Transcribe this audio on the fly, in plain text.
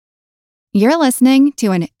You're listening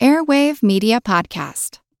to an Airwave Media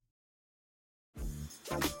Podcast.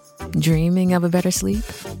 Dreaming of a better sleep?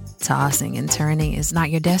 Tossing and turning is not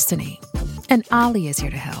your destiny. And Ollie is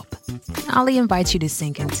here to help. Ollie invites you to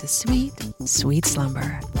sink into sweet, sweet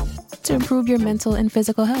slumber to improve your mental and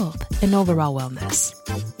physical health and overall wellness.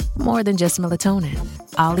 More than just melatonin,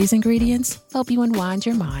 Ollie's ingredients help you unwind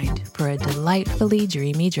your mind for a delightfully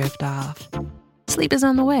dreamy drift off. Sleep is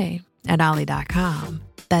on the way at Ollie.com.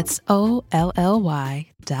 That's OLLY.com.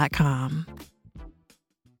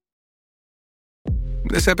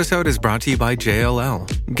 This episode is brought to you by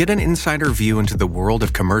JLL. Get an insider view into the world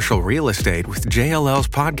of commercial real estate with JLL's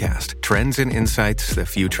podcast, Trends and Insights, the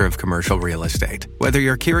Future of Commercial Real Estate. Whether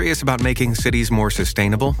you're curious about making cities more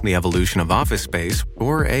sustainable, the evolution of office space,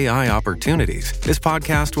 or AI opportunities, this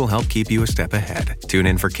podcast will help keep you a step ahead. Tune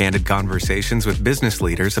in for candid conversations with business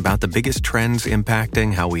leaders about the biggest trends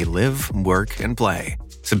impacting how we live, work, and play.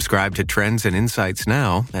 Subscribe to Trends and Insights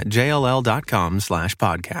now at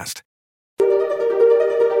jll.com/podcast.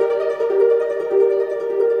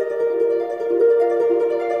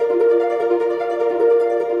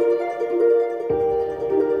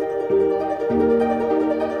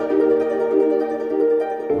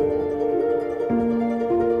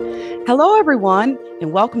 Hello, everyone,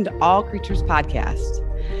 and welcome to All Creatures Podcast.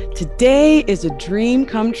 Today is a dream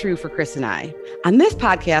come true for Chris and I. On this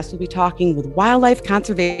podcast, we'll be talking with wildlife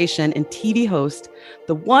conservation and TV host,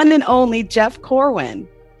 the one and only Jeff Corwin.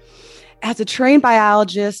 As a trained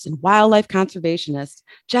biologist and wildlife conservationist,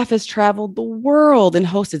 Jeff has traveled the world and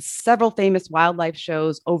hosted several famous wildlife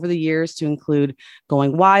shows over the years to include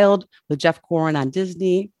Going Wild with Jeff Corwin on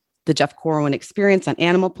Disney, The Jeff Corwin Experience on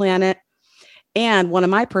Animal Planet, and one of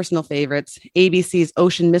my personal favorites, ABC's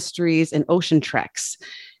Ocean Mysteries and Ocean Treks.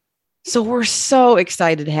 So we're so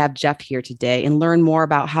excited to have Jeff here today and learn more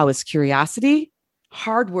about how his curiosity,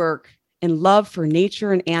 hard work, and love for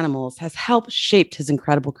nature and animals has helped shape his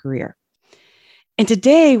incredible career. And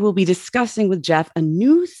today we'll be discussing with Jeff a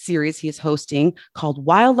new series he is hosting called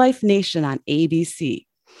Wildlife Nation on ABC.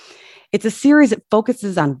 It's a series that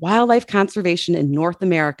focuses on wildlife conservation in North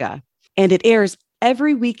America, and it airs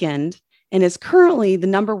every weekend and is currently the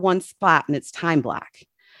 #1 spot in its time block.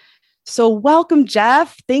 So welcome,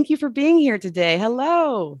 Jeff. Thank you for being here today.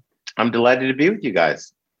 Hello. I'm delighted to be with you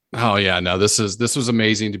guys. Oh yeah, no, this was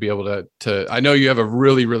amazing to be able to I know you have a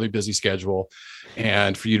really, really busy schedule,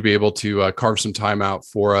 and for you to be able to carve some time out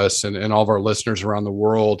for us and all of our listeners around the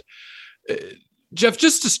world. Jeff,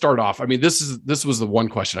 just to start off, I mean, this was the one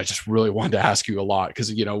question I just really wanted to ask you a lot,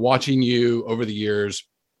 because, watching you over the years,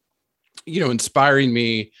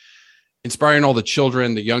 inspiring all the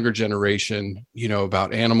children, the younger generation,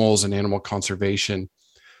 about animals and animal conservation.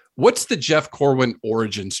 What's the Jeff Corwin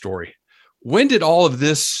origin story? When did all of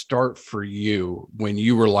this start for you, when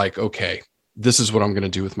you were like, okay, this is what I'm going to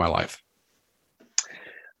do with my life?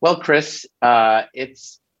 Well, Chris, it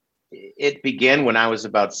began when I was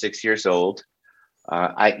about 6 years old.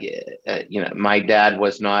 My dad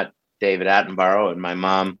was not David Attenborough, and my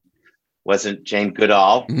mom wasn't Jane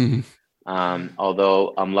Goodall. Mm-hmm.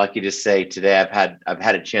 Although I'm lucky to say today I've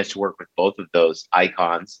had a chance to work with both of those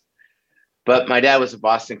icons. But my dad was a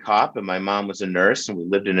Boston cop and my mom was a nurse, and we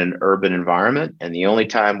lived in an urban environment. And the only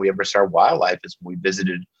time we ever saw wildlife is when we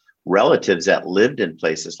visited relatives that lived in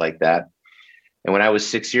places like that. And when I was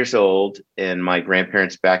 6 years old in my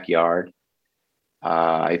grandparents' backyard,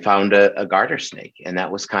 I found a garter snake. And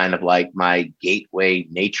that was kind of like my gateway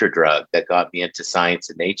nature drug that got me into science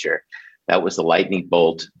and nature. That was the lightning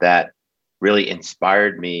bolt that really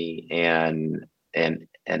inspired me and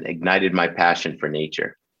ignited my passion for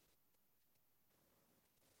nature.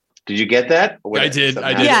 Did you get that? I did.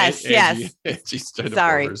 Yes.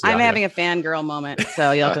 Sorry, I'm having a fangirl moment,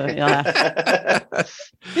 so you'll have to.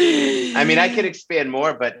 I mean, I could expand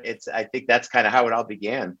more, but I think that's kind of how it all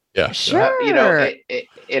began. Yeah, sure.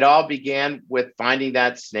 It all began with finding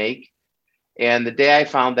that snake, and the day I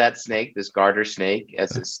found that snake, this garter snake,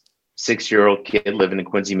 as this 6-year-old kid living in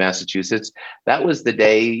Quincy, Massachusetts, that was the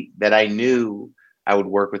day that I knew I would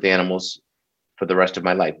work with animals for the rest of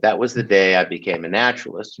my life. That was the day I became a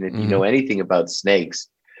naturalist. And if you know anything about snakes,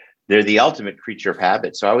 they're the ultimate creature of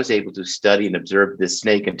habit. So I was able to study and observe this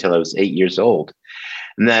snake until I was 8 years old.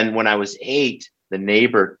 And then when I was 8, the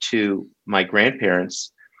neighbor to my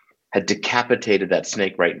grandparents had decapitated that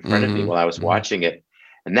snake right in front of me while I was watching it.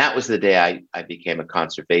 And that was the day I became a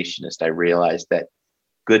conservationist. I realized that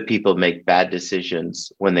good people make bad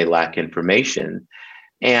decisions when they lack information.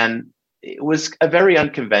 And it was a very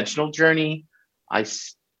unconventional journey. I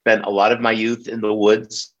spent a lot of my youth in the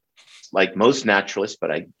woods, like most naturalists,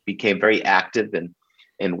 but I became very active and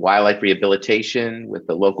in wildlife rehabilitation with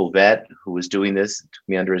the local vet who was doing this, took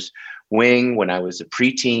me under his wing when I was a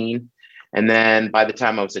preteen. And then by the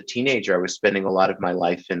time I was a teenager, I was spending a lot of my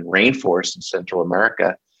life in rainforests in Central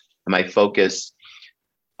America. And my focus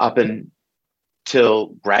up until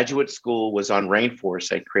graduate school was on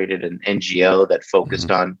rainforests. I created an NGO that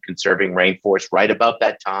focused on conserving rainforests right about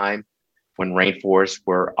that time when rainforests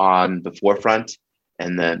were on the forefront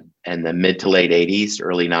in the mid to late 80s,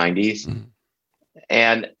 early 90s.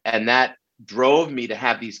 And that drove me to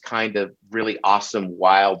have these kind of really awesome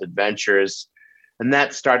wild adventures. And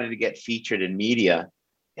that started to get featured in media.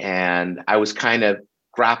 And I was kind of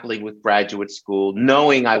grappling with graduate school,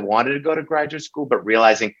 knowing I wanted to go to graduate school, but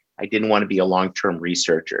realizing I didn't want to be a long-term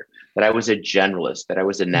researcher, that I was a generalist, that I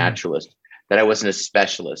was a naturalist, that I wasn't a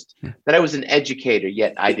specialist, that I was an educator,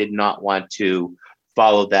 yet I did not want to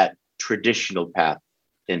follow that traditional path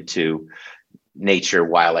into nature,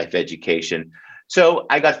 wildlife education. So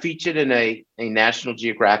I got featured in a National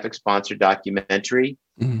Geographic sponsored documentary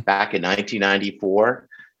back in 1994.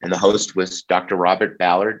 And the host was Dr. Robert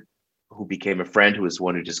Ballard, who became a friend, who was the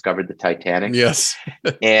one who discovered the Titanic. Yes.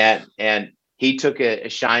 and he took a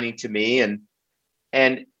shining to me. And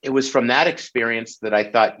it was from that experience that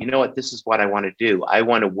I thought, you know what, this is what I want to do. I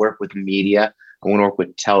want to work with media. I want to work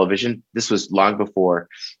with television. This was long before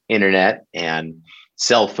internet and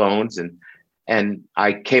cell phones. And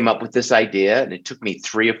I came up with this idea, and it took me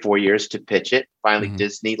 3 or 4 years to pitch it. Finally,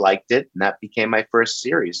 Disney liked it, and that became my first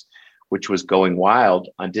series, which was Going Wild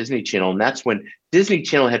on Disney Channel. And that's when Disney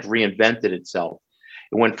Channel had reinvented itself.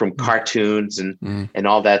 It went from cartoons and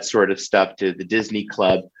all that sort of stuff to the Disney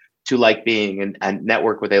Club to like being a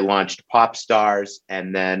network where they launched Pop Stars,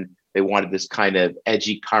 and then they wanted this kind of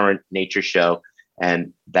edgy current nature show.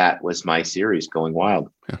 And that was my series, Going Wild.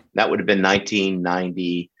 Yeah. That would have been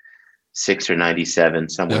 1996 or 97,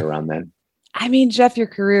 somewhere around then. I mean, Jeff, your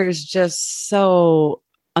career is just so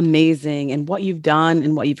amazing, and what you've done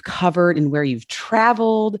and what you've covered and where you've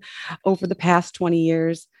traveled over the past 20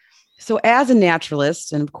 years. So as a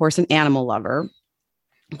naturalist and of course an animal lover,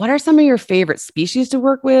 what are some of your favorite species to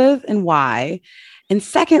work with and why? And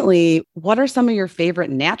secondly, what are some of your favorite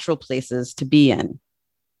natural places to be in?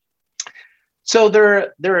 So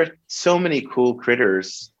there are so many cool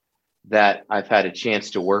critters that I've had a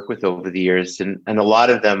chance to work with over the years. And a lot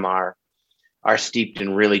of them are steeped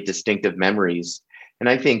in really distinctive memories. And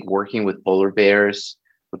I think working with polar bears,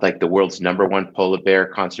 with like the world's #1 polar bear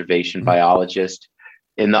conservation biologist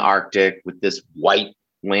in the Arctic, with this white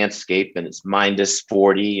landscape and it's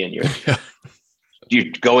 -40, and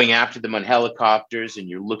you're going after them on helicopters, and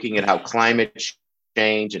you're looking at how climate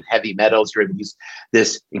change and heavy metals, you're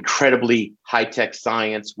this incredibly high-tech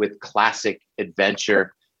science with classic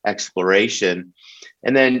adventure exploration.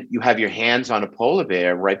 And then you have your hands on a polar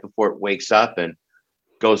bear right before it wakes up and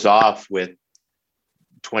goes off with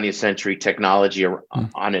 20th century technology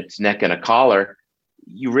on its neck and a collar.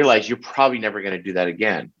 You realize you're probably never going to do that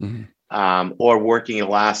again. Or working in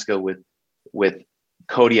Alaska with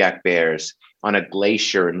Kodiak bears on a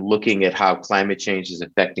glacier and looking at how climate change is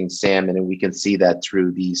affecting salmon. And we can see that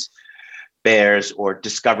through these bears, or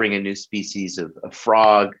discovering a new species of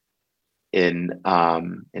frog in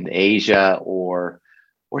Asia, or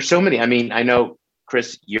so many. I mean, I know,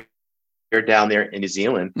 Chris, you're down there in New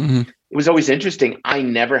Zealand. It was always interesting. I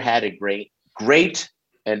never had a great,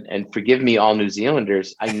 and forgive me, all New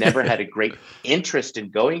Zealanders, I never had a great interest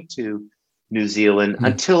in going to New Zealand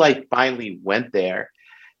until I finally went there.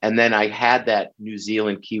 And then I had that New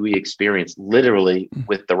Zealand kiwi experience, literally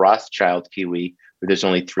with the Rothschild kiwi, where there's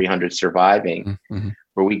only 300 surviving,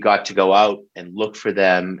 where we got to go out and look for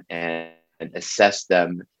them and assess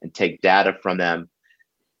them and take data from them.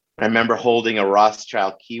 I remember holding a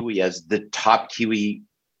Rothschild kiwi as the top kiwi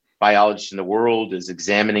biologist in the world is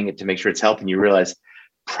examining it to make sure it's healthy. And you realize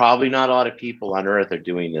probably not a lot of people on Earth are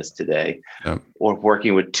doing this today, or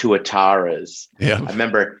working with tuataras. I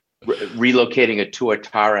remember relocating a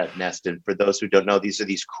tuatara nest. And for those who don't know, these are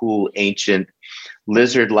these cool ancient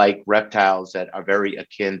lizard-like reptiles that are very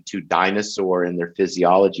akin to dinosaur in their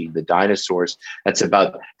physiology. The dinosaurs, they're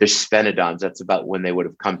sphenodons. That's about when they would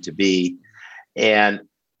have come to be. And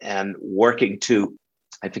working to,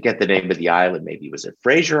 I forget the name of the island. Maybe it was at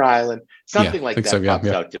Fraser Island, something like that pops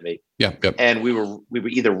out to me. And we were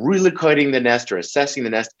either relocating the nest or assessing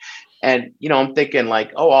the nest. And, I'm thinking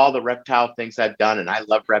like, all the reptile things I've done, and I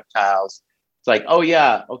love reptiles. It's like,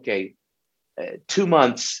 2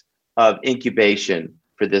 months of incubation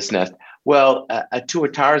for this nest. Well, a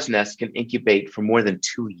tuatara's nest can incubate for more than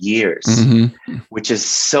 2 years, which is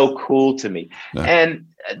so cool to me. And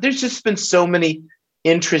there's just been so many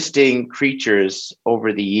interesting creatures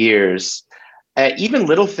over the years. even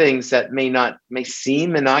little things that may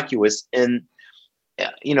seem innocuous in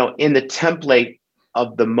the template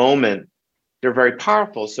of the moment, they're very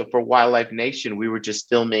powerful. So for Wildlife Nation, we were just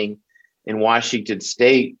filming in Washington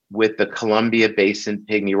State with the Columbia Basin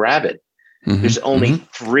pygmy rabbit. There's only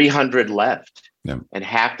 300 left, and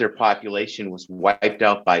half their population was wiped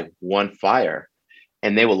out by one fire,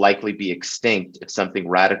 and they will likely be extinct if something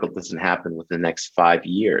radical doesn't happen within the next 5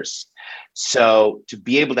 years. So to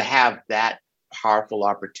be able to have that powerful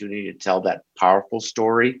opportunity to tell that powerful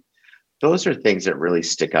story, those are things that really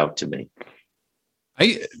stick out to me.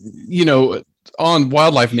 On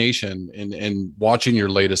Wildlife Nation and watching your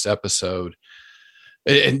latest episode,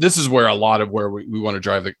 and this is where a lot of where we want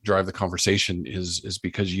to drive the conversation is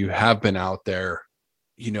because you have been out there,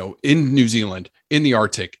 in New Zealand, in the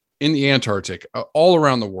Arctic, in the Antarctic, all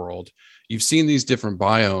around the world. You've seen these different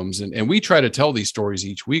biomes, and we try to tell these stories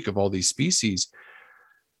each week of all these species.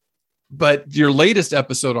 But your latest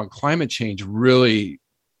episode on climate change really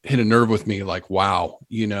hit a nerve with me. Like, wow,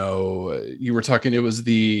 you were talking, it was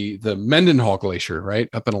the Mendenhall Glacier, right?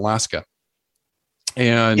 Up in Alaska.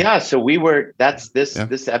 And so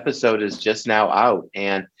this episode is just now out,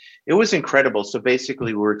 and it was incredible. So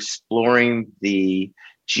basically we're exploring the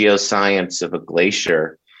geoscience of a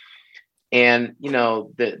glacier. And,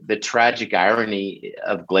 the tragic irony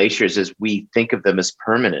of glaciers is we think of them as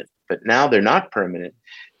permanent, but now they're not permanent.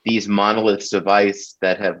 These monoliths of ice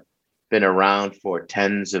that have been around for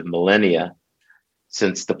tens of millennia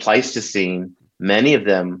since the Pleistocene, many of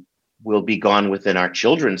them will be gone within our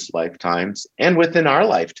children's lifetimes and within our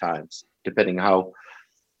lifetimes, depending how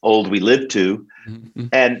old we live to.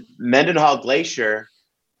 And Mendenhall Glacier,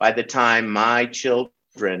 by the time my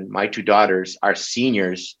children, my two daughters, are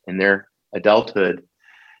seniors in their adulthood,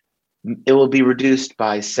 it will be reduced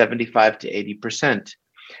by 75 to 80%.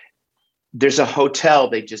 There's a hotel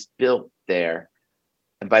they just built there,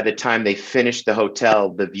 and by the time they finished the hotel,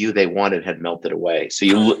 the view they wanted had melted away. So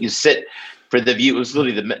you sit for the view. It was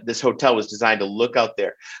literally this hotel was designed to look out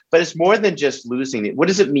there. But it's more than just losing it. What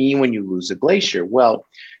does it mean when you lose a glacier? Well,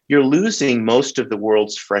 you're losing most of the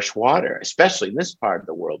world's fresh water, especially in this part of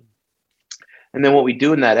the world. And then what we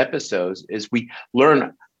do in that episode is we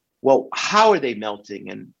learn, well, how are they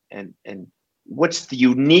melting, and what's the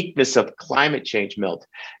uniqueness of climate change melt,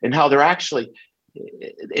 and how they're actually,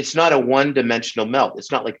 it's not a one-dimensional melt.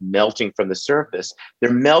 It's not like melting from the surface.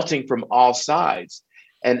 They're melting from all sides.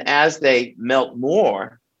 And as they melt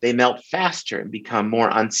more, they melt faster and become more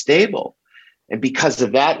unstable. And because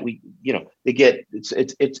of that, they get,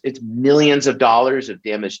 it's millions of dollars of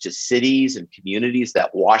damage to cities and communities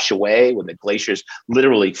that wash away when the glaciers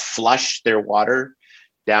literally flush their water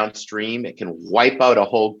downstream. It can wipe out a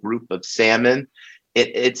whole group of salmon.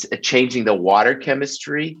 It's changing the water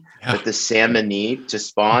chemistry that the salmon need to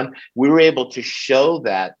spawn. We were able to show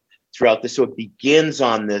that throughout this. So it begins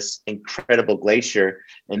on this incredible glacier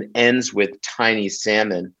and ends with tiny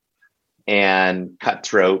salmon and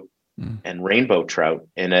cutthroat and rainbow trout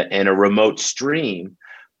in a remote stream.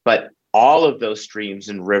 But all of those streams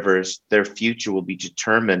and rivers, their future will be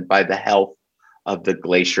determined by the health of the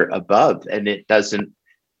glacier above. And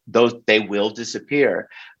they will disappear.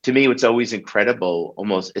 To me, what's always incredible,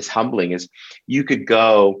 almost as humbling, is you could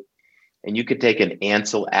go and you could take an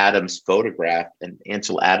Ansel Adams photograph. And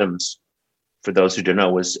Ansel Adams, for those who don't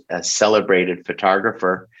know, was a celebrated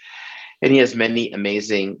photographer. And he has many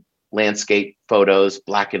amazing landscape photos,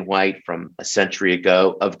 black and white, from a century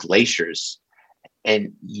ago of glaciers.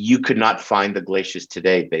 And you could not find the glaciers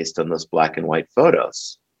today based on those black and white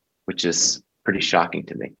photos, which is pretty shocking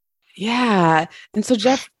to me. Yeah. And so,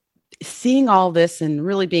 Jeff, seeing all this and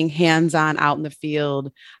really being hands-on out in the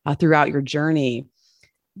field throughout your journey,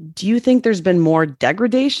 do you think there's been more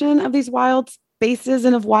degradation of these wild spaces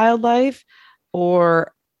and of wildlife,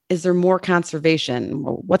 or is there more conservation?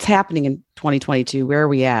 What's happening in 2022? Where are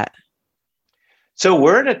we at? So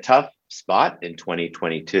we're in a tough spot in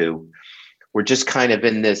 2022. We're just kind of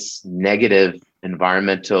in this negative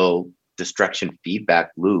environmental destruction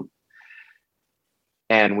feedback loop.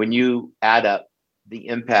 And when you add up the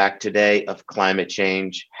impact today of climate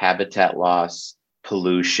change, habitat loss,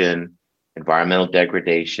 pollution, environmental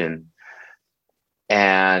degradation,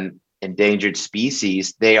 and endangered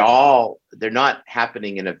species, they're not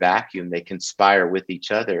happening in a vacuum. They conspire with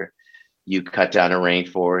each other. You cut down a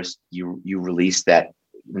rainforest, you release that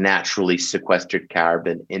naturally sequestered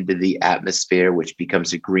carbon into the atmosphere, which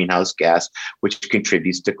becomes a greenhouse gas, which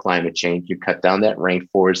contributes to climate change. You cut down that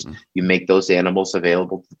rainforest, you make those animals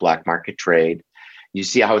available to the black market trade. You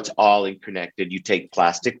see how it's all interconnected. You take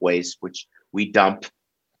plastic waste, which we dump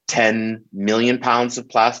 10 million pounds of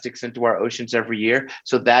plastics into our oceans every year.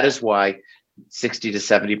 So that is why 60 to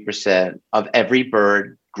 70% of every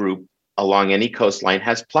bird group along any coastline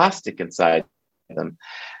has plastic inside them.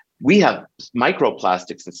 We have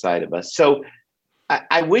microplastics inside of us. So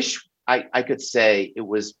I wish I could say it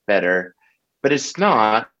was better, but it's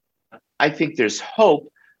not. I think there's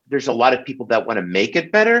hope. There's a lot of people that want to make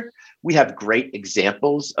it better. We have great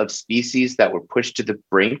examples of species that were pushed to the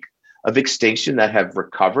brink of extinction that have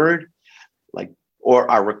recovered,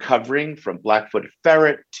 or are recovering, from black-footed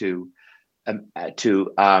ferret to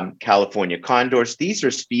California condors. These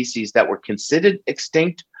are species that were considered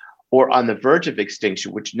extinct or on the verge of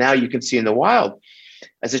extinction, which now you can see in the wild.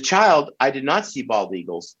 As a child, I did not see bald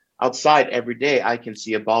eagles. Outside every day, I can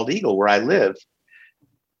see a bald eagle where I live.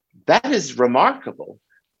 That is remarkable,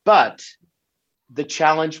 but the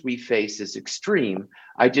challenge we face is extreme.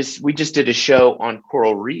 We just did a show on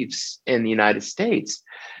coral reefs in the United States.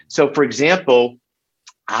 So, for example,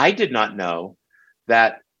 I did not know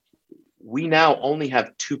that we now only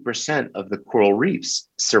have 2% of the coral reefs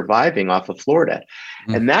surviving off of Florida.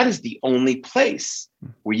 And that is the only place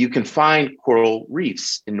where you can find coral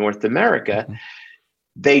reefs in North America.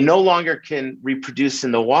 They no longer can reproduce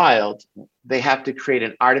in the wild. They have to create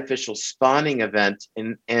an artificial spawning event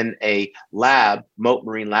in a lab. Mote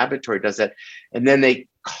Marine Laboratory does that. And then they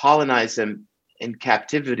colonize them in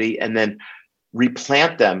captivity and then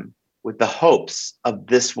replant them with the hopes of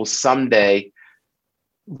this will someday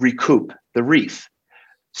recoup the reef.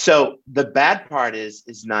 So the bad part is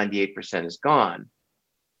 98% is gone.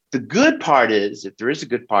 The good part is, if there is a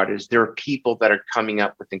good part, is there are people that are coming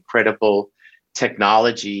up with incredible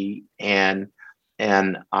technology and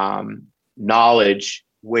knowledge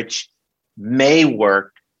which may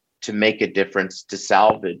work to make a difference to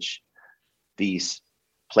salvage these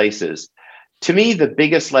places. To me, the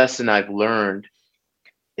biggest lesson I've learned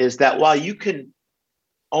is that while you can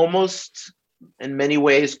almost in many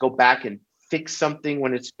ways go back and fix something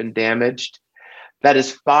when it's been damaged, that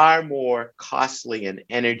is far more costly in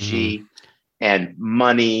energy and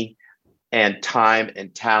money and time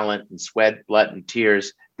and talent and sweat, blood and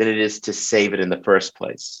tears than it is to save it in the first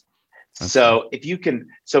place. So if you can,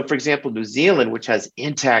 for example, New Zealand, which has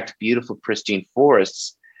intact, beautiful, pristine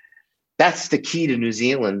forests, that's the key to New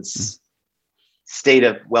Zealand's state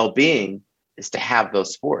of well-being, is to have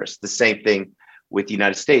those forests. The same thing with the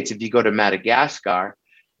United States. If you go to Madagascar,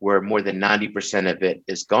 where more than 90% of it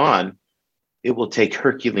is gone, it will take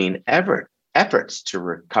Herculean efforts to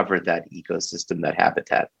recover that ecosystem, that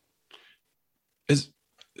habitat. And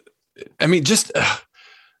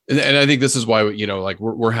I think this is why,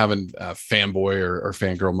 we're having fanboy or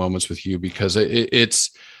fangirl moments with you, because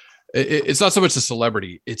it's not so much the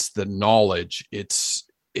celebrity, it's the knowledge.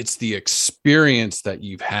 It's the experience that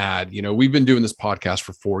you've had. We've been doing this podcast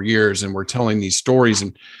for 4 years and we're telling these stories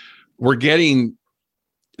and we're getting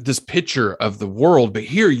this picture of the world, but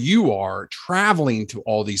here you are traveling to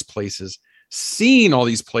all these places, seeing all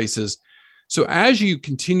these places. So as you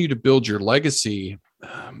continue to build your legacy,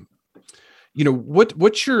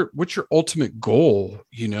 what's your ultimate goal,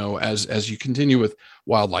 as you continue with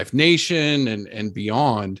Wildlife Nation and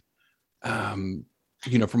beyond, from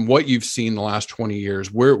what you've seen the last 20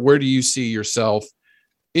 years, where do you see yourself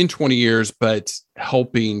in 20 years, but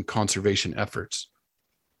helping conservation efforts?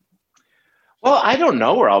 Well, I don't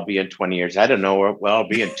know where I'll be in 20 years. I don't know where I'll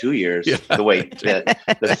be in 2 years. Yeah. The way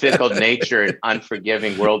the fickle nature and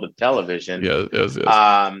unforgiving world of television. Yes.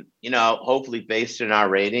 Hopefully based on our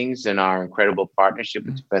ratings and our incredible partnership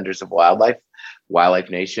with Defenders of Wildlife,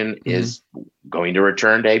 Wildlife Nation is going to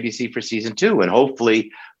return to ABC for season 2, and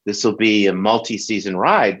hopefully this will be a multi-season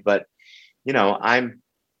ride. But I'm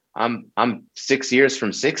 6 years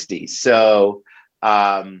from 60, so.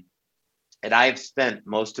 And I've spent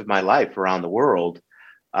most of my life around the world.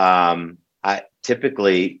 I'm 8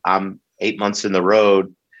 months in the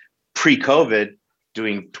road pre-COVID,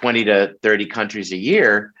 doing 20 to 30 countries a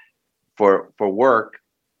year for work,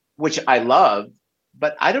 which I love.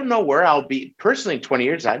 But I don't know where I'll be personally in 20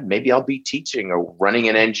 years. Maybe I'll be teaching or running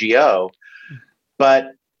an NGO.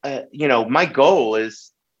 But, my goal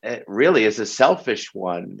is really is a selfish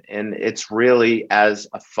one. And it's really, as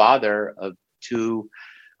a father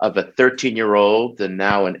of a 13-year-old and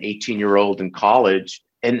now an 18-year-old in college,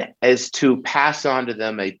 and as to pass on to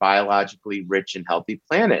them a biologically rich and healthy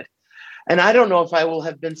planet. And I don't know if I will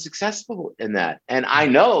have been successful in that. And I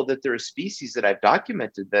know that there are species that I've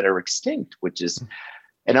documented that are extinct, which is,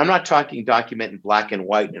 and I'm not talking document in black and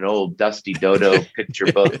white in an old dusty dodo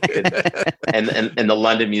picture book and the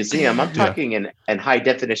London Museum. I'm talking in high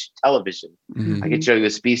definition television. I can show you a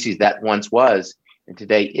species that once was and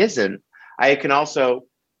today isn't. I can also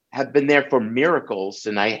have been there for miracles,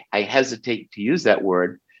 and I hesitate to use that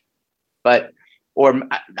word, but or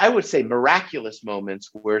I would say miraculous moments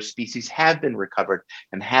where species have been recovered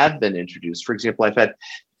and have been introduced. For example, I've had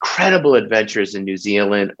incredible adventures in New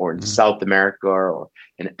Zealand or in South America or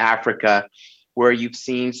in Africa, where you've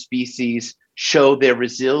seen species show their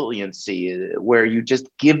resiliency, where you just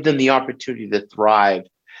give them the opportunity to thrive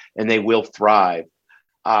and they will thrive.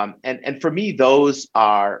 And for me, those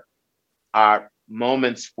are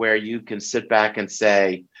moments where you can sit back and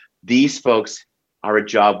say, these folks are a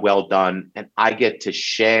job well done, and I get to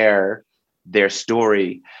share their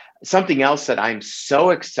story. Something else that I'm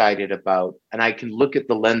so excited about, and I can look at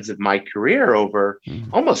the lens of my career over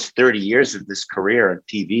almost 30 years of this career on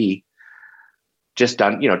TV, just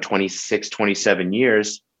done, 26, 27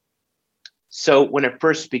 years. So when it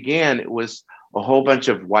first began, it was a whole bunch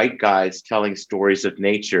of white guys telling stories of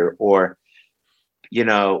nature, or,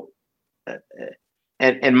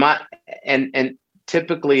 and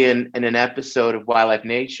typically in an episode of Wildlife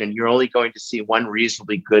Nation, you're only going to see one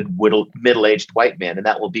reasonably good middle-aged white man, and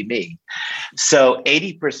that will be me. So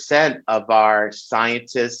 80% of our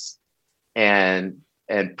scientists and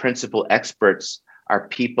principal experts are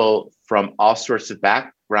people from all sorts of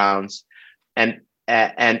backgrounds, and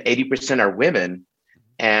 80% are women.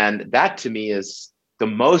 And that to me is the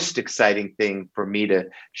most exciting thing for me to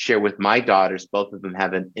share with my daughters. Both of them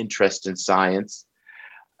have an interest in science,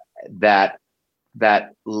 that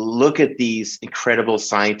look at these incredible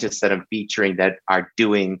scientists that I'm featuring that are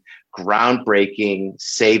doing groundbreaking,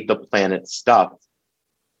 save the planet stuff.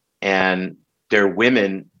 And they're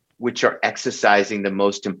women, which are exercising the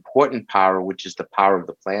most important power, which is the power of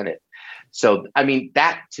the planet. So, I mean,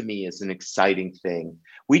 that to me is an exciting thing.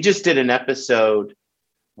 We just did an episode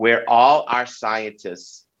where all our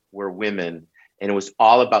scientists were women, and it was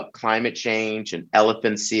all about climate change and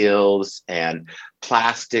elephant seals and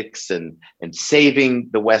plastics and saving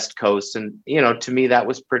the West Coast. And, to me, that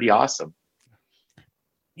was pretty awesome.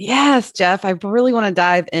 Yes, Jeff, I really want to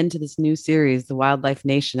dive into this new series, The Wildlife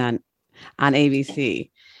Nation on ABC.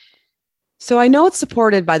 So I know it's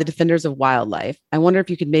supported by the Defenders of Wildlife. I wonder if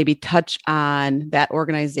you could maybe touch on that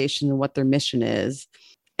organization and what their mission is,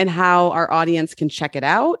 and how our audience can check it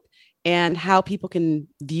out, and how people can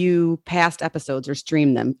view past episodes or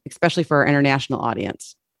stream them, especially for our international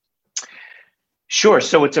audience. Sure.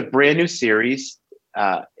 So it's a brand new series.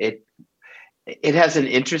 It has an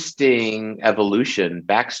interesting evolution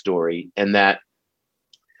backstory in that.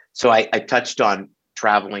 So I touched on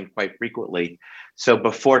traveling quite frequently. So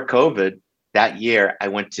before COVID, that year, I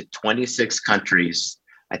went to 26 countries.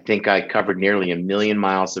 I think I covered nearly 1 million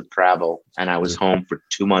miles of travel, and I was home for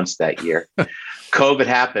 2 months that year. COVID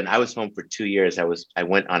happened. I was home for 2 years. I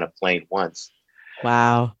went on a plane once.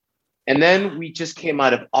 Wow. And then we just came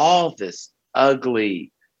out of all this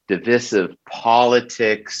ugly, divisive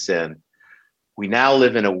politics. And we now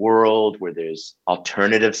live in a world where there's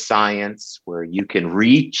alternative science, where you can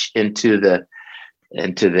reach into the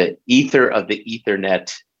ether of the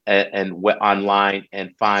Ethernet and online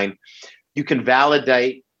and find, you can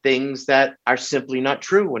validate things that are simply not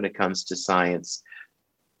true when it comes to science,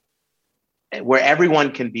 where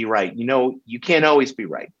everyone can be right. You can't always be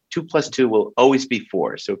right. 2 + 2 will always be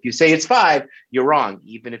 4. So if you say it's 5, you're wrong,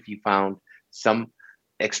 even if you found some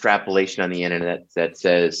extrapolation on the internet that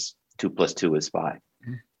says 2 + 2 is 5.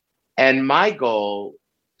 And my goal,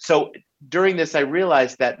 so during this, I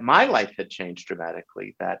realized that my life had changed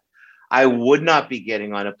dramatically, that I would not be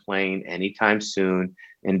getting on a plane anytime soon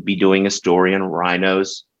and be doing a story on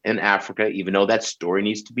rhinos in Africa, even though that story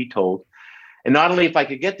needs to be told. And not only if I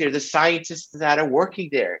could get there, the scientists that are working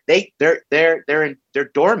there, they're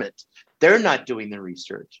dormant. They're not doing the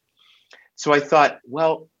research. So I thought,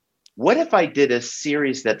 well, what if I did a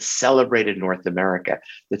series that celebrated North America,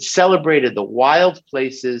 that celebrated the wild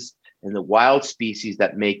places and the wild species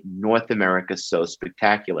that make North America so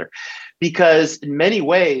spectacular? Because in many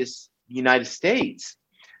ways, the United States,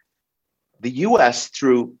 the US,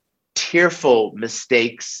 through tearful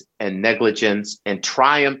mistakes and negligence and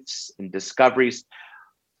triumphs and discoveries,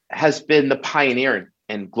 has been the pioneer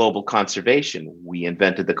in global conservation. We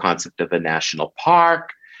invented the concept of a national park.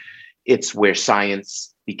 It's where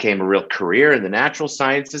science became a real career in the natural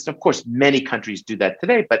sciences. Of course, many countries do that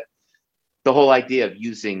today, but the whole idea of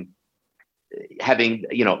having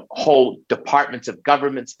whole departments of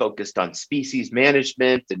governments focused on species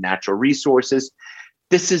management and natural resources,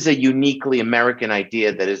 this is a uniquely American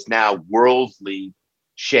idea that is now worldly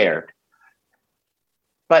shared.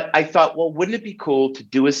 But I thought, well, wouldn't it be cool to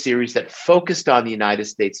do a series that focused on the United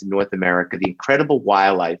States and North America, the incredible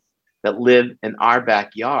wildlife that live in our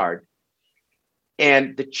backyard,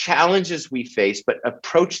 and the challenges we face, but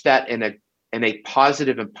approach that in a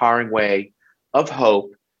positive, empowering way of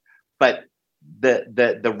hope, but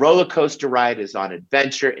the roller coaster ride is on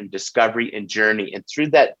adventure and discovery and journey. And through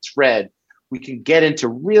that thread, we can get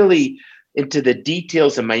into the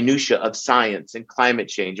details and minutia of science and climate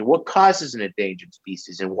change and what causes an endangered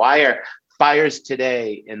species and why are fires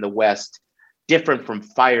today in the West different from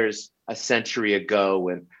fires a century ago,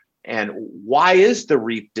 and why is the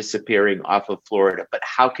reef disappearing off of Florida, but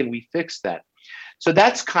how can we fix that? So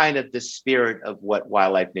that's kind of the spirit of what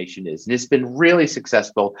Wildlife Nation is. And it's been really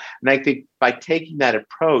successful. And I think by taking that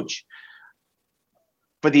approach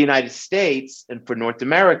for the United States and for North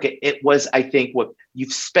America, it was, I think, what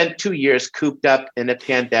you've spent 2 years cooped up in a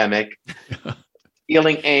pandemic,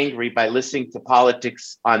 feeling angry by listening to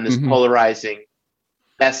politics on this polarizing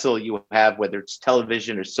vessel you have, whether it's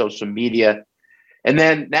television or social media. And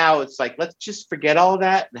then now it's like, let's just forget all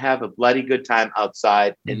that and have a bloody good time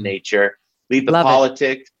outside in nature. Leave the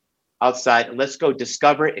politics outside and let's go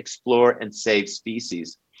discover, explore, and save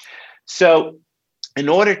species. So in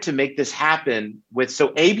order to make this happen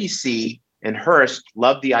ABC and Hearst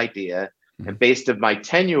loved the idea. And based on my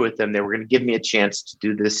tenure with them, they were going to give me a chance to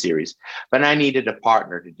do this series. But I needed a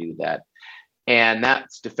partner to do that. And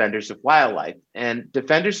that's Defenders of Wildlife. And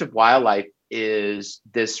Defenders of Wildlife is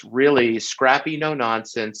this really scrappy,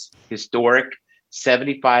 no-nonsense, historic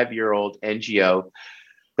 75-year-old NGO.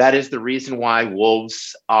 That is the reason why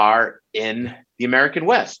wolves are in the American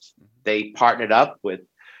West. They partnered up with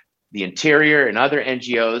the Interior and other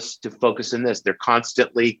NGOs to focus on this. They're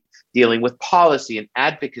constantly dealing with policy and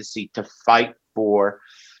advocacy to fight for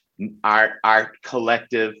our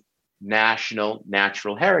collective national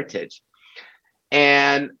natural heritage.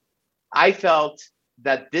 And I felt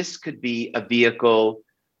that this could be a vehicle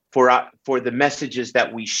for the messages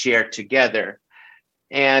that we share together.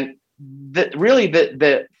 And the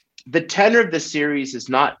tenor of the series is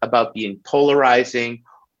not about being polarizing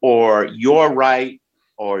or you're right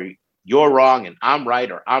or you're wrong and I'm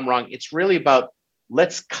right or I'm wrong. It's really about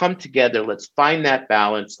let's come together. Let's find that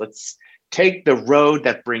balance. Let's take the road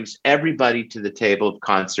that brings everybody to the table of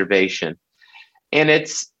conservation. And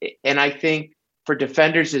I think for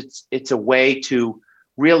Defenders, it's a way to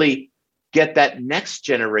really get that next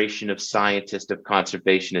generation of scientists, of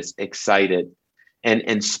conservationists excited and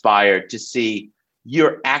inspired to see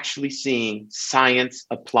you're actually seeing science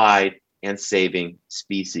applied and saving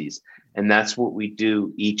species. And that's what we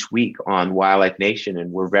do each week on Wildlife Nation.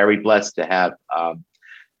 And we're very blessed to have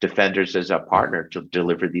Defenders as our partner to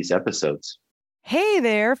deliver these episodes. Hey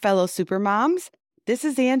there, fellow supermoms. This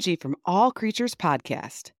is Angie from All Creatures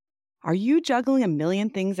Podcast. Are you juggling a million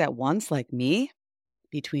things at once like me?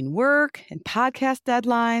 Between work and podcast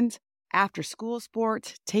deadlines, after school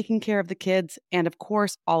sports, taking care of the kids, and of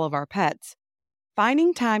course, all of our pets,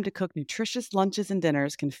 finding time to cook nutritious lunches and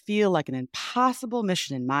dinners can feel like an impossible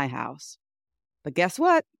mission in my house. But guess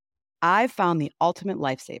what? I've found the ultimate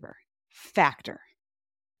lifesaver, Factor.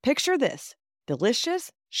 Picture this,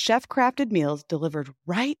 delicious, chef-crafted meals delivered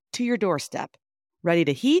right to your doorstep, ready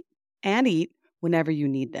to heat and eat whenever you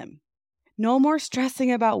need them. No more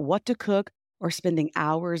stressing about what to cook or spending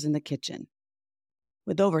hours in the kitchen.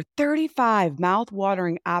 With over 35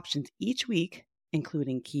 mouth-watering options each week,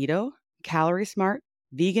 including keto, calorie smart,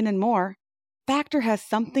 vegan, and more, Factor has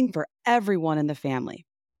something for everyone in the family.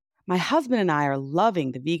 My husband and I are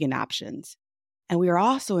loving the vegan options, and we are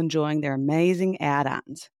also enjoying their amazing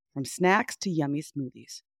add-ons, from snacks to yummy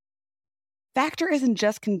smoothies. Factor isn't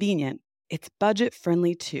just convenient, it's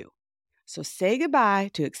budget-friendly too. So say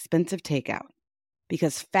goodbye to expensive takeout,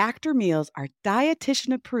 because Factor meals are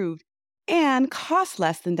dietitian approved and cost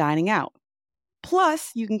less than dining out.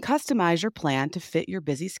 Plus, you can customize your plan to fit your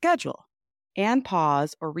busy schedule and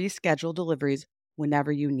pause or reschedule deliveries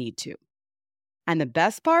whenever you need to. And the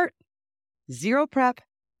best part? Zero prep,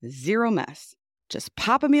 zero mess. Just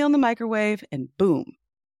pop a meal in the microwave and boom,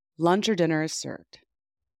 lunch or dinner is served.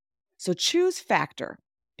 So choose Factor,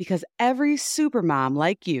 because every supermom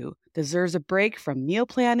like you deserves a break from meal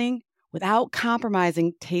planning without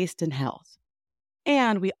compromising taste and health.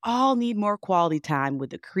 And we all need more quality time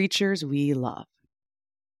with the creatures we love.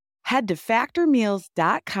 Head to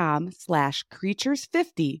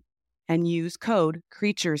factormeals.com/creatures50 and use code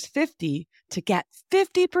creatures50 to get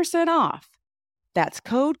 50% off. That's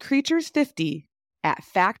code creatures50 at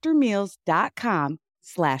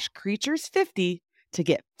factormeals.com/creatures50 to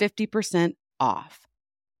get 50% off.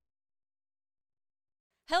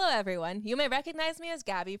 Hello, everyone. You may recognize me as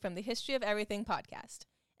Gabby from the History of Everything podcast.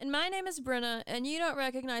 And my name is Brenna, and you don't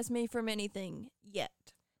recognize me from anything yet.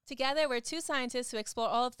 Together, we're two scientists who explore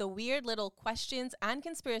all of the weird little questions and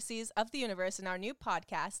conspiracies of the universe in our new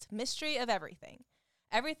podcast, Mystery of Everything.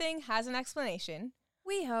 Everything has an explanation.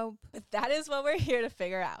 We hope. But that is what we're here to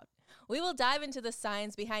figure out. We will dive into the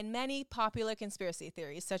science behind many popular conspiracy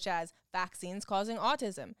theories, such as vaccines causing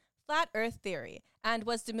autism, flat earth theory, and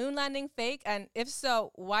was the moon landing fake? And if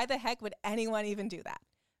so, why the heck would anyone even do that?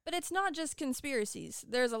 But it's not just conspiracies.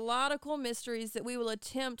 There's a lot of cool mysteries that we will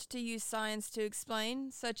attempt to use science to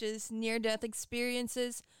explain, such as near-death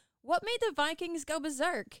experiences, what made the Vikings go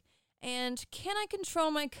berserk, and can I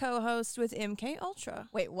control my co-host with MK Ultra?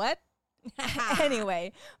 Wait, what?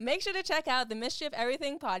 Anyway, make sure to check out the Mystery of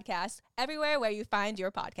Everything podcast everywhere where you find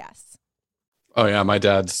your podcasts. Oh yeah, my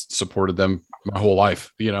dad's supported them my whole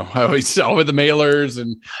life. You know, I always saw with the mailers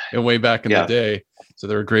and way back in the day. So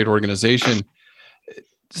they're a great organization.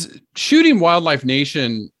 Shooting Wildlife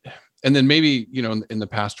Nation, and then maybe, you know, in the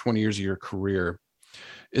past 20 years of your career,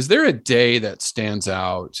 is there a day that stands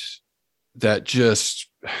out that just,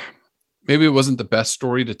 maybe it wasn't the best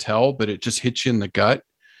story to tell, but it just hits you in the gut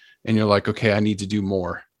and you're like, okay, I need to do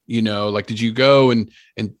more? You know, like, did you go and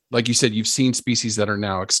like you said, you've seen species that are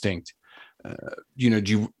now extinct. You know,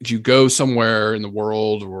 do you go somewhere in the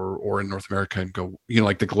world or in North America and go, you know,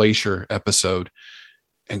 like the glacier episode,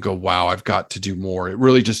 and go, wow, I've got to do more? It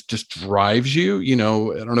really just drives you. You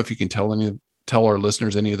know, I don't know if you can tell our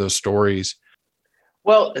listeners any of those stories.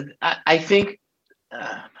 Well, I think,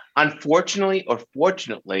 unfortunately or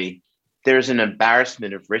fortunately, there's an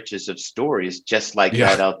embarrassment of riches of stories just like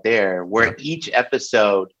that out there, where each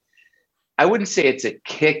episode, I wouldn't say it's a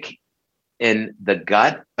kick in the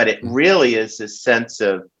gut, but it really is a sense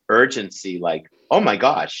of urgency, like, oh my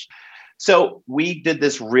gosh. So we did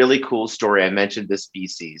this really cool story. I mentioned this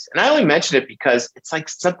species, and I only mentioned it because it's like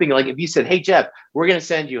something like if you said, hey, Jeff, we're going to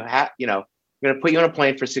send you, we're going to put you on a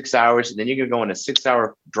plane for 6 hours, and then you're going to go on a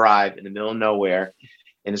 6-hour drive in the middle of nowhere,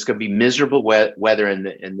 and it's going to be miserable weather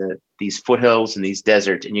in these foothills and these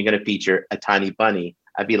deserts, and you're going to feature a tiny bunny.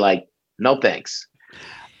 I'd be like, no, thanks.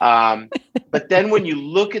 But then when you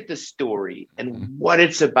look at the story and what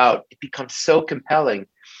it's about, it becomes so compelling.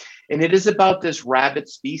 And it is about this rabbit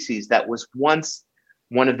species that was once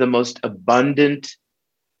one of the most abundant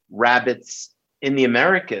rabbits in the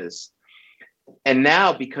Americas. And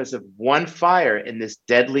now, because of one fire and this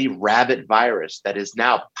deadly rabbit virus that is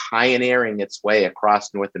now pioneering its way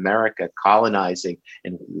across North America, colonizing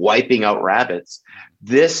and wiping out rabbits,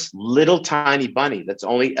 this little tiny bunny that's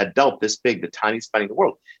only adult this big, the tiniest bunny in the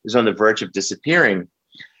world, is on the verge of disappearing.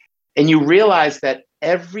 And you realize that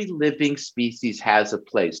every living species has a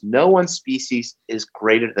place. No one species is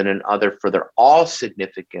greater than another, for they're all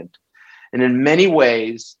significant, and in many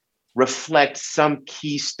ways reflect some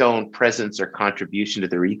keystone presence or contribution to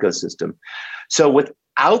their ecosystem. So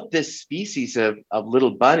without this species of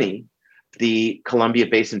little bunny, the Columbia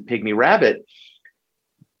Basin pygmy rabbit,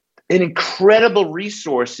 an incredible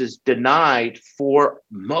resource is denied for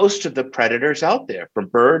most of the predators out there, from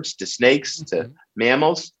birds to snakes to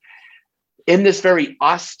mammals. In this very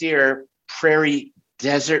austere prairie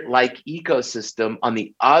desert-like ecosystem on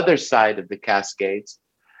the other side of the Cascades,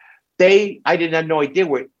 I didn't have no idea,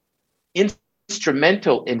 were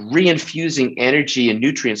instrumental in reinfusing energy and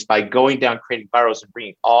nutrients by going down, creating burrows and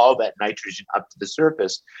bringing all that nitrogen up to the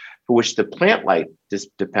surface, for which the plant life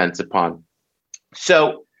depends upon.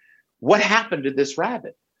 So what happened to this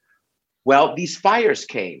rabbit? Well, these fires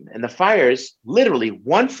came, and the fires, literally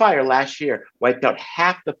one fire last year, wiped out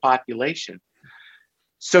half the population.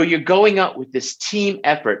 So you're going out with this team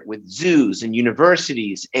effort with zoos and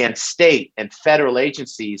universities and state and federal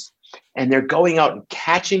agencies, and they're going out and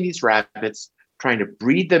catching these rabbits, trying to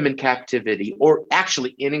breed them in captivity or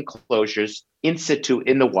actually in enclosures, in situ,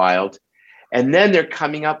 in the wild. And then they're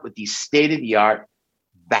coming up with these state-of-the-art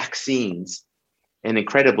vaccines. And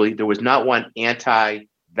incredibly, there was not one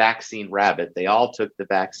anti-vaccine rabbit. They all took the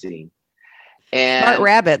vaccine. And smart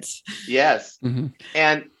rabbits. Yes. Mm-hmm.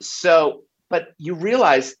 And so, but you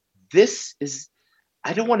realize this is,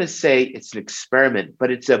 I don't want to say it's an experiment, but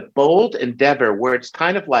it's a bold endeavor where it's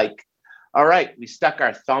kind of like, all right, we stuck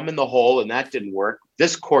our thumb in the hole and that didn't work.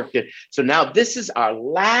 This cork did. So now this is our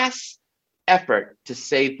last effort to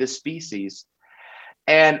save the species.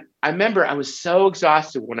 And I remember I was so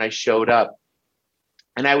exhausted when I showed up.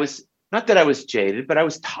 And I was, not that I was jaded, but I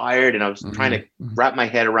was tired and I was trying to wrap my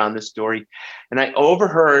head around this story. And I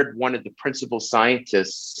overheard one of the principal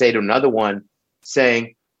scientists say to another one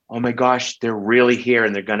saying, oh my gosh, they're really here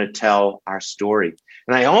and they're going to tell our story.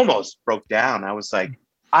 And I almost broke down. I was like,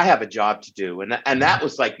 I have a job to do. And that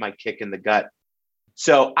was like my kick in the gut.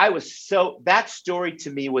 So that story to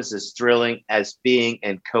me was as thrilling as being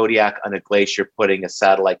in Kodiak on a glacier, putting a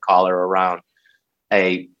satellite collar around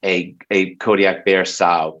a Kodiak bear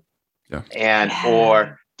sow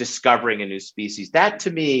or discovering a new species. That to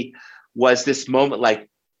me was this moment, like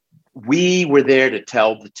we were there to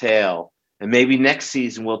tell the tale. And maybe next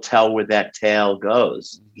season we'll tell where that tale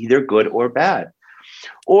goes, either good or bad.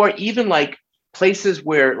 Or even like places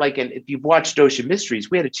where, like, and if you've watched Ocean Mysteries,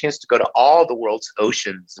 we had a chance to go to all the world's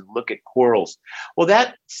oceans and look at corals. Well,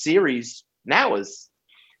 that series now is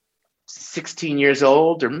 16 years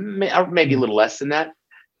old, or maybe a little less than that.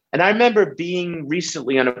 And I remember being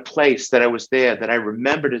recently on a place that I was there that I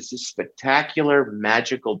remembered as this spectacular,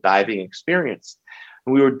 magical diving experience.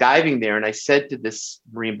 And we were diving there, and I said to this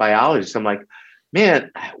marine biologist, I'm like,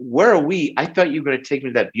 man, where are we? I thought you were going to take me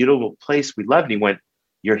to that beautiful place we love. And he went,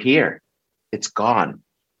 you're here. It's gone.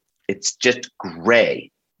 It's just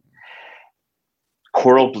gray.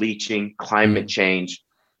 Coral bleaching, climate change.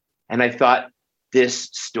 And I thought, this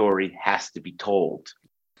story has to be told.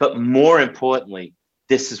 But more importantly,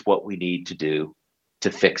 this is what we need to do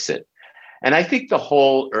to fix it. And I think the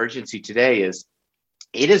whole urgency today is,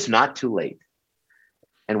 it is not too late.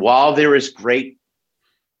 And while there is great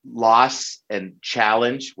loss and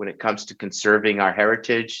challenge when it comes to conserving our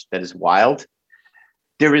heritage that is wild,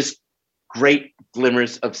 there is great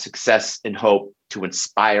glimmers of success and hope to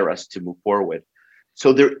inspire us to move forward.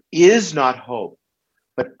 So there is not hope,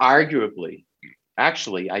 but arguably,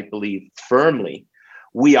 actually, I believe firmly,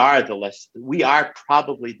 we are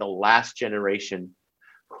probably the last generation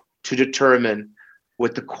to determine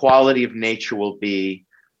what the quality of nature will be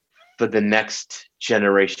for the next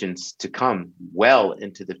generations to come, well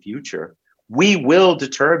into the future. We will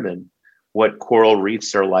determine what coral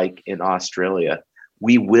reefs are like in Australia.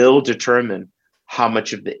 We will determine how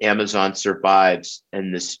much of the Amazon survives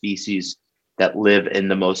and the species that live in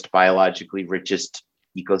the most biologically richest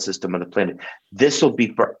ecosystem on the planet. This will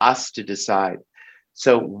be for us to decide.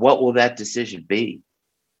 So what will that decision be?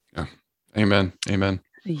 Yeah. Amen. Amen.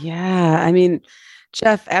 Yeah. I mean,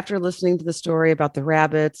 Jeff, after listening to the story about the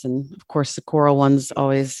rabbits, and of course the coral one's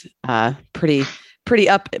always pretty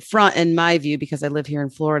up front in my view, because I live here in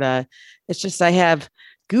Florida, it's just, I have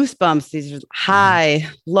goosebumps. These are high,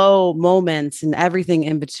 low moments and everything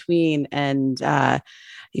in between. And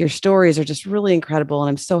your stories are just really incredible. And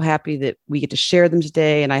I'm so happy that we get to share them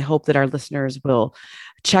today. And I hope that our listeners will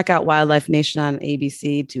check out Wildlife Nation on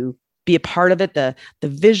ABC to be a part of it. The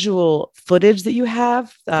visual footage that you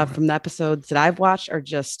have from the episodes that I've watched are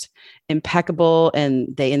just impeccable,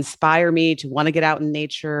 and they inspire me to want to get out in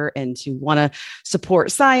nature and to want to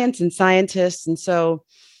support science and scientists. And so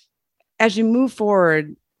as you move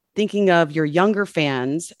forward, thinking of your younger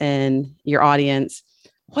fans and your audience,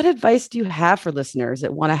 what advice do you have for listeners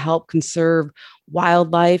that want to help conserve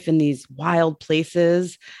wildlife in these wild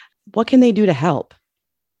places? What can they do to help?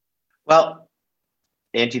 Well,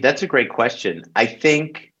 Angie, that's a great question. I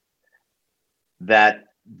think that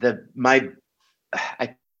the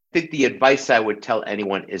advice I would tell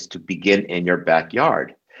anyone is to begin in your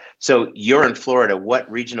backyard. So you're in Florida.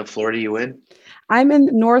 What region of Florida are you in? I'm in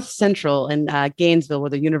North Central in Gainesville, where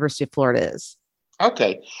the University of Florida is.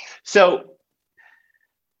 Okay. So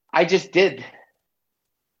I just did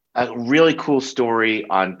a really cool story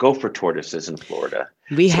on gopher tortoises in Florida.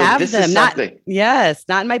 We have them. Not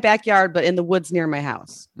in my backyard, but in the woods near my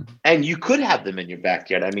house. And you could have them in your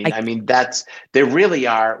backyard. I mean, they really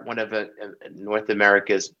are one of North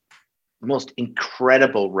America's most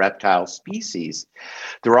incredible reptile species.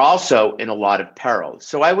 They're also in a lot of peril.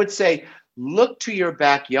 So I would say, look to your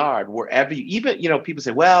backyard wherever people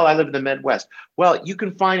say, well, I live in the Midwest. Well, you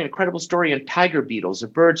can find an incredible story on tiger beetles or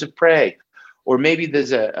birds of prey, or maybe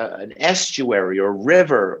there's an estuary or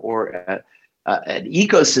river or an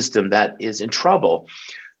ecosystem that is in trouble.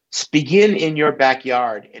 Begin in your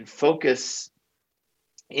backyard and focus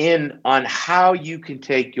in on how you can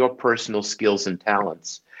take your personal skills and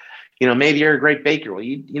talents. Maybe you're a great baker. Well,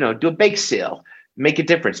 do a bake sale, make a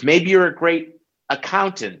difference. Maybe you're a great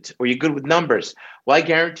accountant, or you're good with numbers. Well, I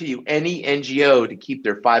guarantee you, any NGO to keep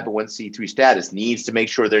their 501c3 status needs to make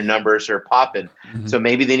sure their numbers are popping. Mm-hmm. So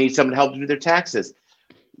maybe they need someone to help do their taxes.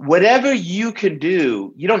 Whatever you can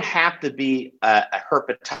do, you don't have to be a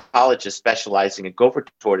herpetologist specializing in gopher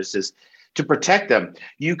tortoises to protect them.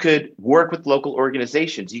 You could work with local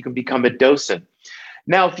organizations. You can become a docent.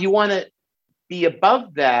 Now, if you want to be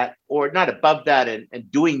above that, or not above that and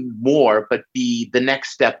doing more, but be the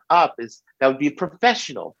next step up, that would be a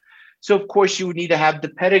professional. So of course you would need to have the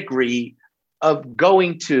pedigree of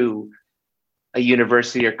going to a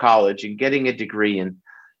university or college and getting a degree in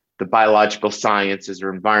the biological sciences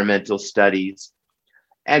or environmental studies,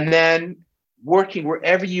 and then working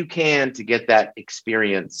wherever you can to get that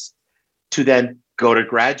experience to then go to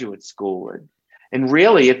graduate school. And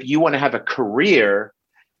really, if you want to have a career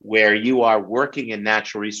where you are working in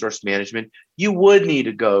natural resource management, you would need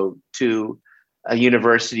to go to a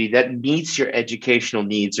university that meets your educational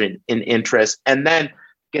needs and interests, and then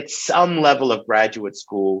get some level of graduate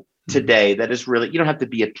school today that is really, you don't have to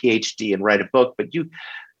be a PhD and write a book, but you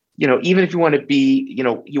know, even if you want to be, you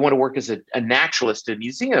know, you want to work as a naturalist in a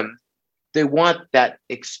museum, they want that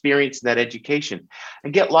experience, that education,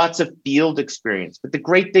 and get lots of field experience. But the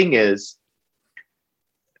great thing is,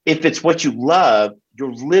 if it's what you love,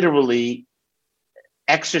 you're literally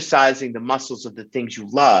exercising the muscles of the things you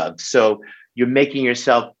love. So you're making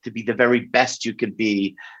yourself to be the very best you can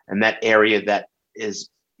be in that area that is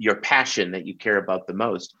your passion, that you care about the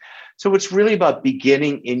most. So it's really about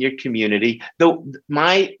beginning in your community. Though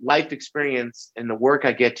my life experience and the work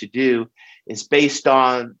I get to do is based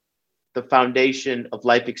on the foundation of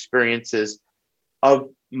life experiences of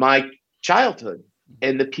my childhood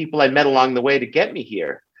and the people I met along the way to get me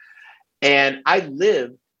here. And I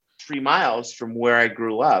live 3 miles from where I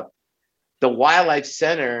grew up. The wildlife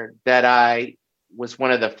center that I was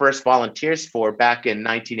one of the first volunteers for back in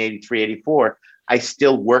 1983, 84, I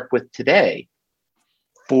still work with today,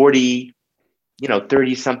 30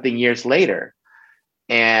 something years later.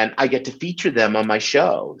 And I get to feature them on my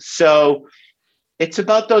show. So it's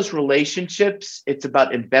about those relationships. It's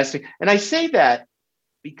about investing. And I say that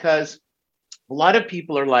because a lot of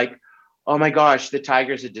people are like, oh my gosh, the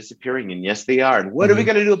tigers are disappearing. And yes, they are. And what are we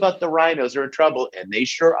going to do about the rhinos? They're in trouble. And they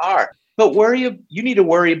sure are. But you need to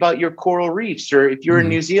worry about your coral reefs. Or if you're in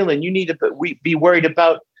New Zealand, you need to be worried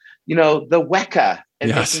about, you know, the weka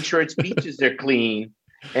and making sure its beaches are clean,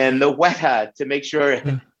 and the weta to make sure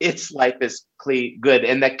its life is clean, good.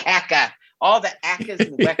 And the kaka, all the akas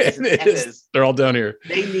and wekas and ekas. They're all down here.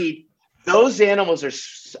 They need, those animals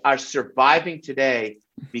are surviving today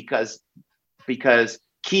because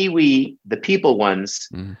Kiwi, the people ones,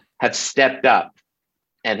 have stepped up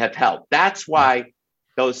and have helped. That's why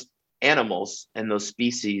those animals and those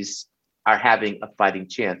species are having a fighting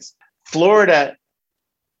chance. Florida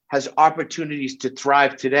has opportunities to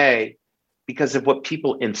thrive today because of what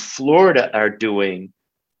people in Florida are doing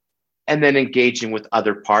and then engaging with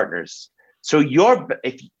other partners. So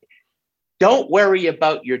don't worry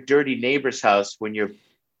about your dirty neighbor's house when your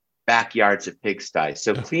backyard's a pigsty.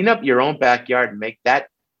 So clean up your own backyard and make that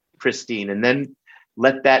pristine, and then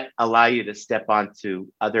let that allow you to step onto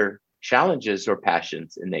other challenges or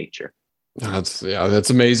passions in nature. That's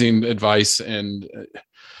amazing advice. And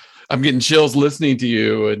I'm getting chills listening to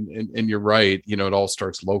you, and you're right. You know, it all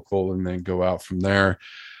starts local and then go out from there.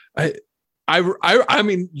 I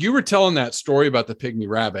mean, you were telling that story about the pygmy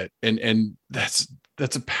rabbit, and that's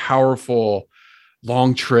a powerful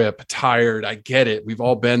long trip, tired. I get it. We've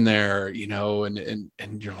all been there, you know, and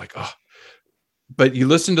you're like, oh, but you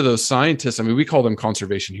listen to those scientists. I mean, we call them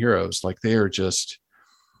conservation heroes. Like,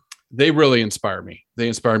 they really inspire me. They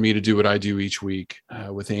inspire me to do what I do each week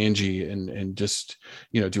with Angie and just,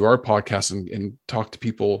 you know, do our podcast and talk to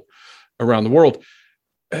people around the world.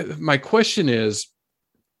 My question is,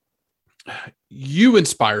 you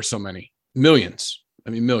inspire so many, millions,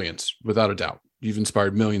 without a doubt. You've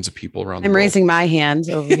inspired millions of people around the world. I'm raising my hand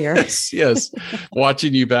over here. Yes.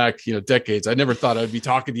 Watching you back, you know, decades. I never thought I'd be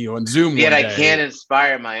talking to you on Zoom. Yet I can't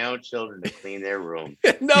inspire my own children to clean their room.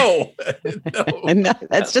 No.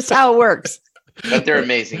 That's just how it works. But they're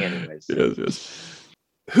amazing anyways. Yes.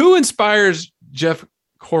 Who inspires Jeff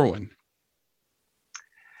Corwin?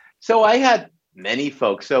 So I had many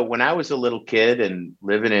folks. So when I was a little kid and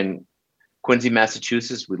living in Quincy,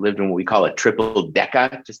 Massachusetts, we lived in what we call a triple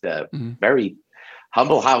decker, just a very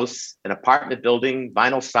humble house, an apartment building,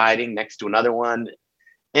 vinyl siding next to another one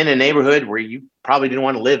in a neighborhood where you probably didn't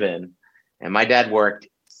want to live in. And my dad worked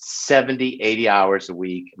 70, 80 hours a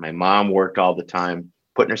week. My mom worked all the time,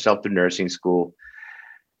 putting herself through nursing school.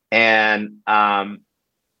 And,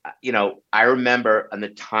 you know, I remember on the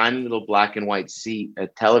tiny little black and white seat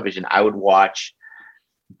at television, I would watch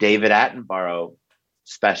David Attenborough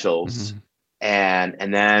specials.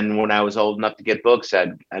 And then when I was old enough to get books,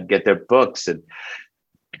 I'd get their books. And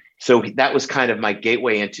so that was kind of my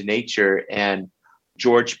gateway into nature. And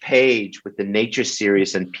George Page with the Nature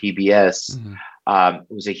series and PBS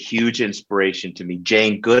was a huge inspiration to me.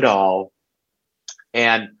 Jane Goodall.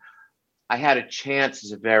 And I had a chance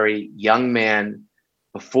as a very young man,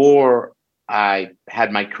 before I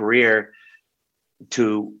had my career,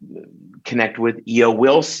 to connect with E.O.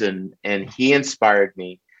 Wilson, and he inspired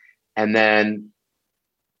me. And then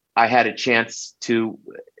I had a chance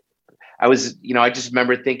I just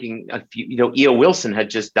remember thinking, E.O. Wilson had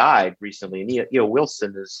just died recently. And E.O.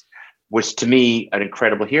 Wilson was to me an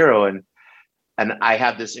incredible hero. And I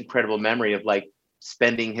have this incredible memory of like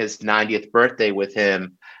spending his 90th birthday with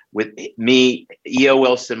him with me, E.O.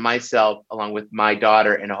 Wilson, myself, along with my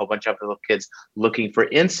daughter and a whole bunch of little kids looking for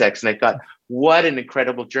insects. And I thought, what an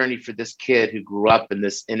incredible journey for this kid who grew up in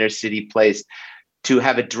this inner city place to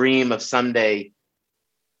have a dream of someday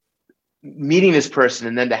meeting this person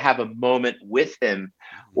and then to have a moment with him,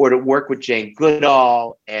 or to work with Jane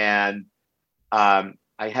Goodall. And I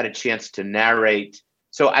had a chance to narrate.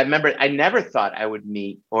 So I remember I never thought I would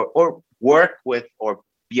meet or work with or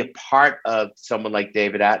be a part of someone like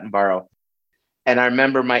David Attenborough. And I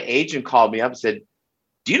remember my agent called me up and said,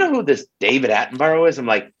 do you know who this David Attenborough is? I'm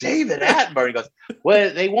like, David Attenborough. He goes,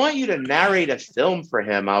 well, they want you to narrate a film for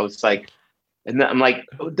him. I was like, and I'm like,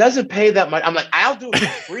 it doesn't pay that much. I'm like, I'll do it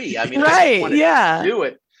for free. I mean, right, I just want to do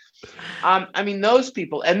it. I mean, those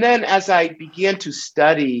people. And then as I began to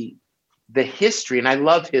study the history, and I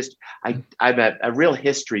love history, I'm a real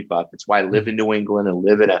history buff. It's why I live in New England and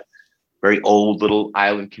live in a very old little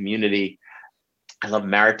island community. I love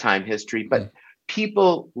maritime history, but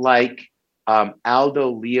people like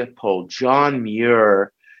Aldo Leopold, John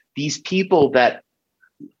Muir, these people that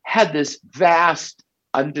had this vast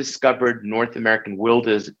undiscovered North American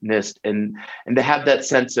wilderness, and to have that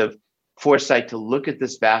sense of foresight to look at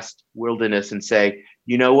this vast wilderness and say,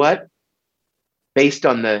 you know what, based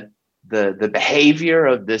on the behavior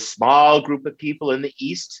of this small group of people in the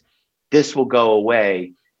East, this will go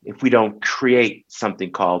away if we don't create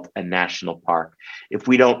something called a national park, if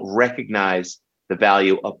we don't recognize the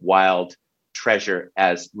value of wild treasure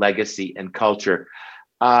as legacy and culture.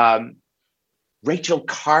 Rachel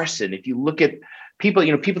Carson, if you look at people,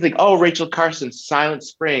 people think, oh, Rachel Carson, Silent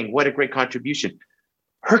Spring, what a great contribution.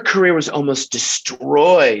 Her career was almost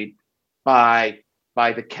destroyed by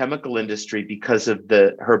the chemical industry because of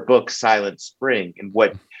her book, Silent Spring, and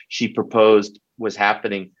what she proposed was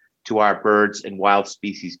happening to our birds and wild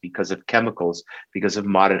species because of chemicals, because of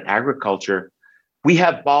modern agriculture. We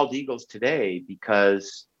have bald eagles today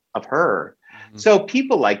because of her. Mm-hmm. So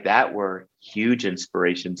people like that were huge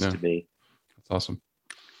inspirations to me. That's awesome.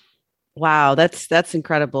 Wow, that's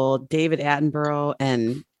incredible. David Attenborough,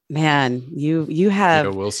 and man, you have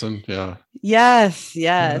E.O. Wilson, yeah. Yes.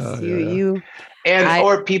 Or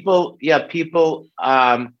people.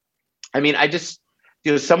 I mean, I just,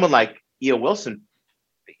 someone like E.O. Wilson,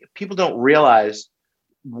 people don't realize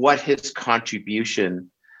what his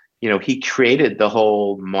contribution, he created the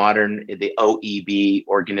whole the OEB,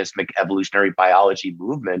 organismic evolutionary biology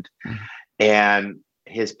movement. Mm-hmm. And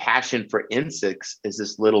his passion for insects as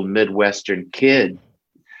this little Midwestern kid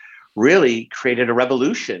really created a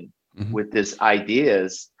revolution with his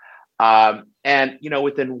ideas. And,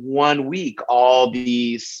 within 1 week, all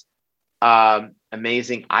these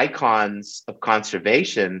amazing icons of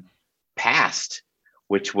conservation passed,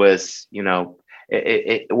 which was,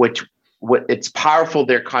 it's powerful,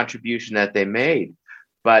 their contribution that they made.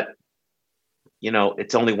 But,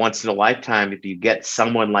 it's only once in a lifetime if you get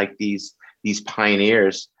someone like these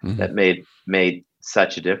pioneers that made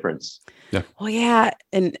such a difference. Yeah. Well, yeah.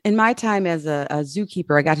 And in my time as a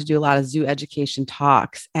zookeeper, I got to do a lot of zoo education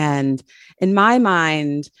talks. And in my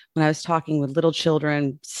mind, when I was talking with little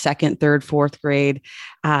children, 2nd, 3rd, 4th grade,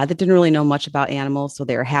 that didn't really know much about animals. So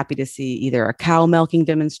they were happy to see either a cow milking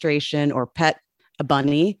demonstration or pet a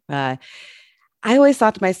bunny. I always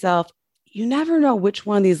thought to myself, you never know which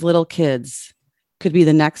one of these little kids could be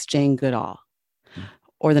the next Jane Goodall,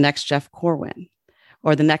 or the next Jeff Corwin,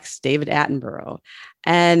 or the next David Attenborough.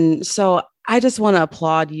 And so I just want to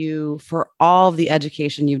applaud you for all of the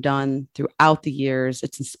education you've done throughout the years.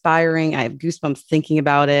 It's inspiring. I have goosebumps thinking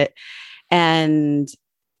about it. And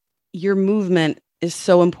your movement is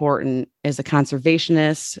so important as a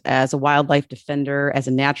conservationist, as a wildlife defender, as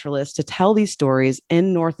a naturalist, to tell these stories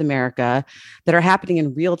in North America that are happening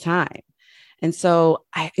in real time. And so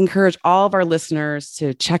I encourage all of our listeners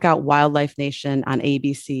to check out Wildlife Nation on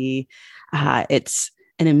ABC. It's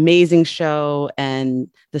an amazing show, and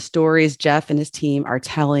the stories Jeff and his team are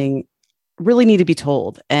telling really need to be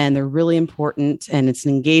told, and they're really important, and it's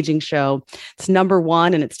an engaging show. It's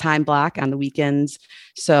 #1 in its time block on the weekends.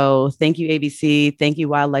 So thank you, ABC. Thank you,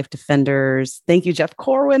 Wildlife Defenders. Thank you, Jeff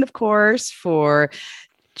Corwin, of course, for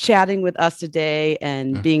chatting with us today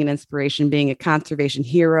and being an inspiration, being a conservation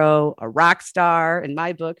hero, a rock star in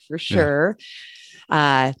my book, for sure.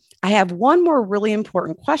 I have one more really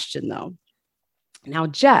important question, though. Now,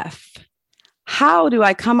 Jeff, how do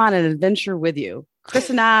I come on an adventure with you?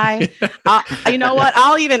 Chris and I, you know what?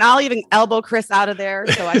 I'll even elbow Chris out of there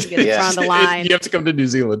so I can get in front of the line. You have to come to New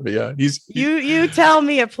Zealand, but yeah, you tell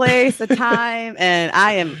me a place, a time, and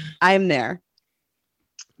I am there.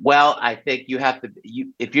 Well, I think you have to.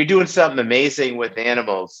 If you're doing something amazing with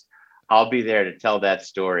animals, I'll be there to tell that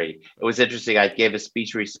story. It was interesting. I gave a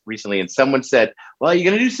speech recently, and someone said, well, you're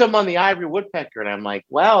going to do something on the ivory woodpecker. And I'm like,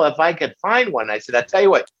 well, if I could find one. I said, I'll tell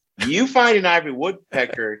you what, you find an ivory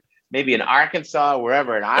woodpecker, maybe in Arkansas,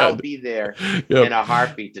 wherever, and I'll be there in a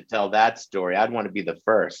heartbeat to tell that story. I'd want to be the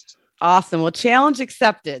first. Awesome. Well, challenge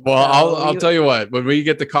accepted. Well, I'll tell you what, when we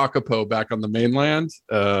get the Kakapo back on the mainland,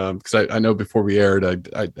 because I know before we aired,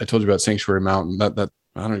 I told you about Sanctuary Mountain. That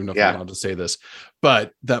I don't even know if I'm allowed to say this,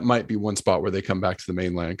 but that might be one spot where they come back to the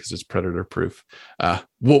mainland because it's predator proof.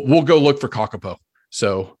 We'll go look for Kakapo.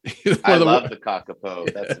 So I love the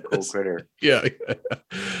Kakapo. That's a cool critter. Yeah.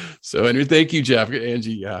 So anyway, thank you, Jeff.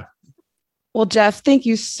 Angie. Yeah. Well, Jeff, thank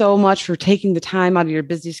you so much for taking the time out of your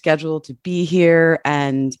busy schedule to be here.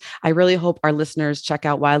 And I really hope our listeners check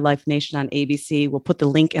out Wildlife Nation on ABC. We'll put the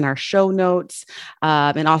link in our show notes,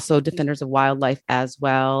 and also Defenders of Wildlife as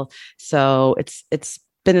well. So it's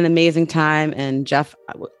been an amazing time. And Jeff,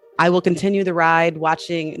 I will continue the ride,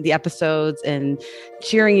 watching the episodes and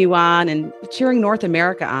cheering you on and cheering North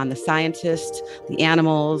America on, the scientists, the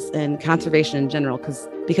animals, and conservation in general,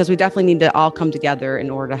 because we definitely need to all come together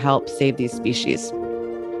in order to help save these species.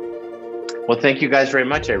 Well, thank you guys very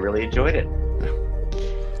much. I really enjoyed it.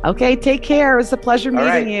 Okay, take care. It was a pleasure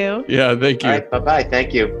meeting you. Yeah, thank you. All right, bye-bye.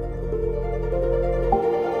 Thank you.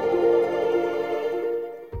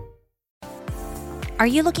 Are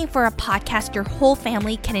you looking for a podcast your whole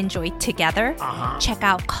family can enjoy together? Check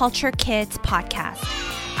out Culture Kids Podcast.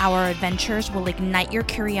 Our adventures will ignite your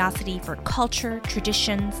curiosity for culture,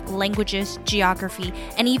 traditions, languages, geography,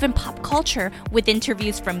 and even pop culture with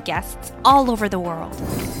interviews from guests all over the world.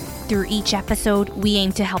 Through each episode, we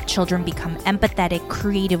aim to help children become empathetic,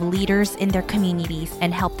 creative leaders in their communities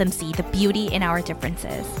and help them see the beauty in our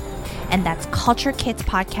differences. And that's Culture Kids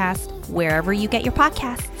Podcast, wherever you get your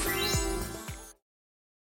podcasts.